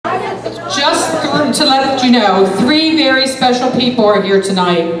to let you know, 3 very special people are here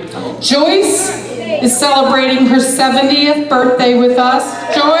tonight. Joyce is celebrating her 70th birthday with us.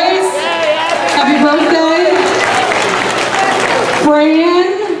 Joyce, happy birthday.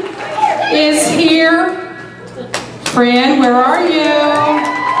 Fran is here. Fran, where are you?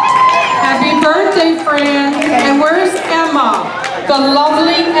 Happy birthday, Fran. And where's Emma? The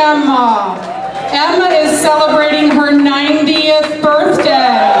lovely Emma. Emma is celebrating her 90th birthday.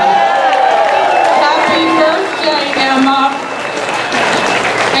 Happy birthday, Emma.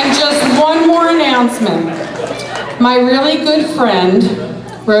 And just one more announcement. My really good friend,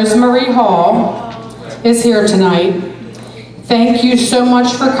 Rosemary Hall, is here tonight. Thank you so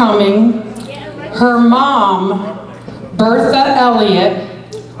much for coming. Her mom, Bertha Elliott,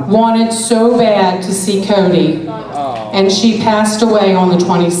 wanted so bad to see Cody, and she passed away on the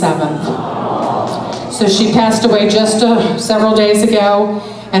 27th. So she passed away just several days ago,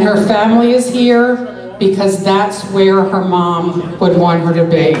 and her family is here because that's where her mom would want her to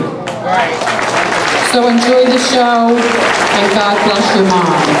be. So enjoy the show, and God bless your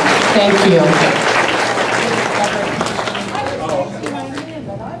mom. Thank you.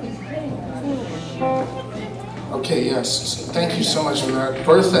 Okay, yes. Thank you so much for that.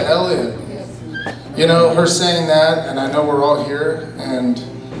 Bertha Elliott. You know, her saying that, and I know we're all here, and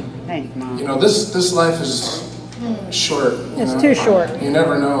you know, this life is short. It's too short. You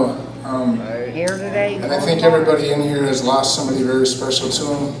never know. Here today. And I think everybody in here has lost somebody very special to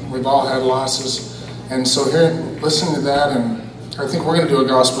them. We've all had losses. And so here, listen to that, and I think we're going to do a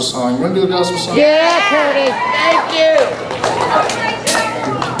gospel song. You want to do a gospel song? Yeah, Cody. Thank you.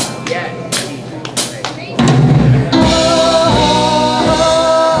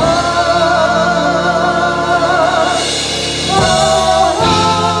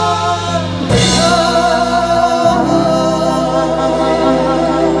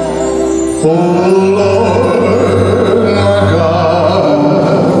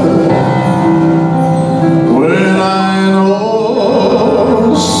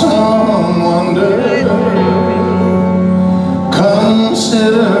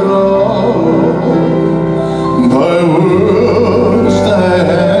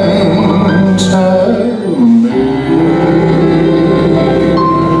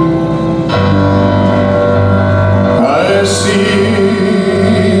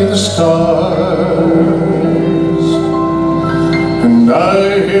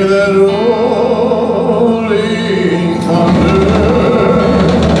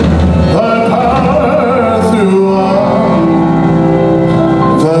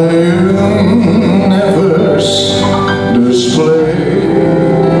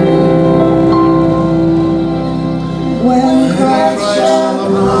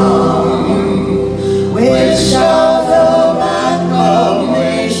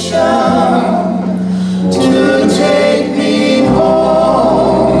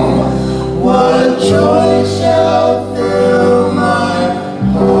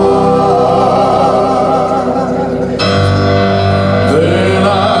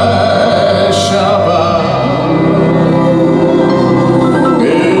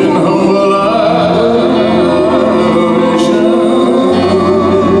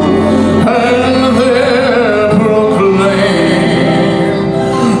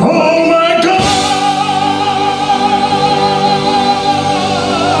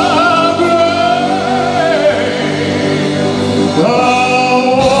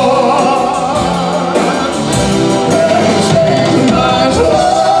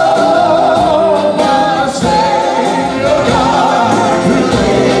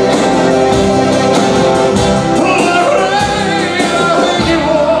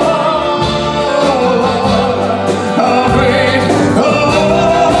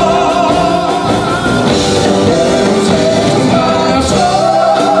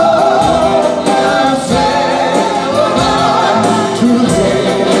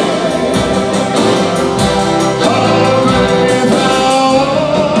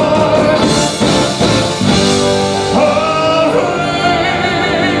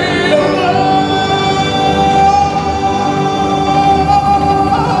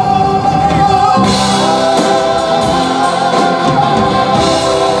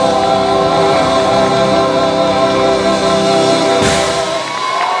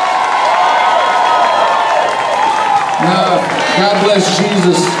 God bless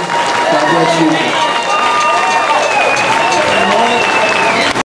Jesus. God bless you.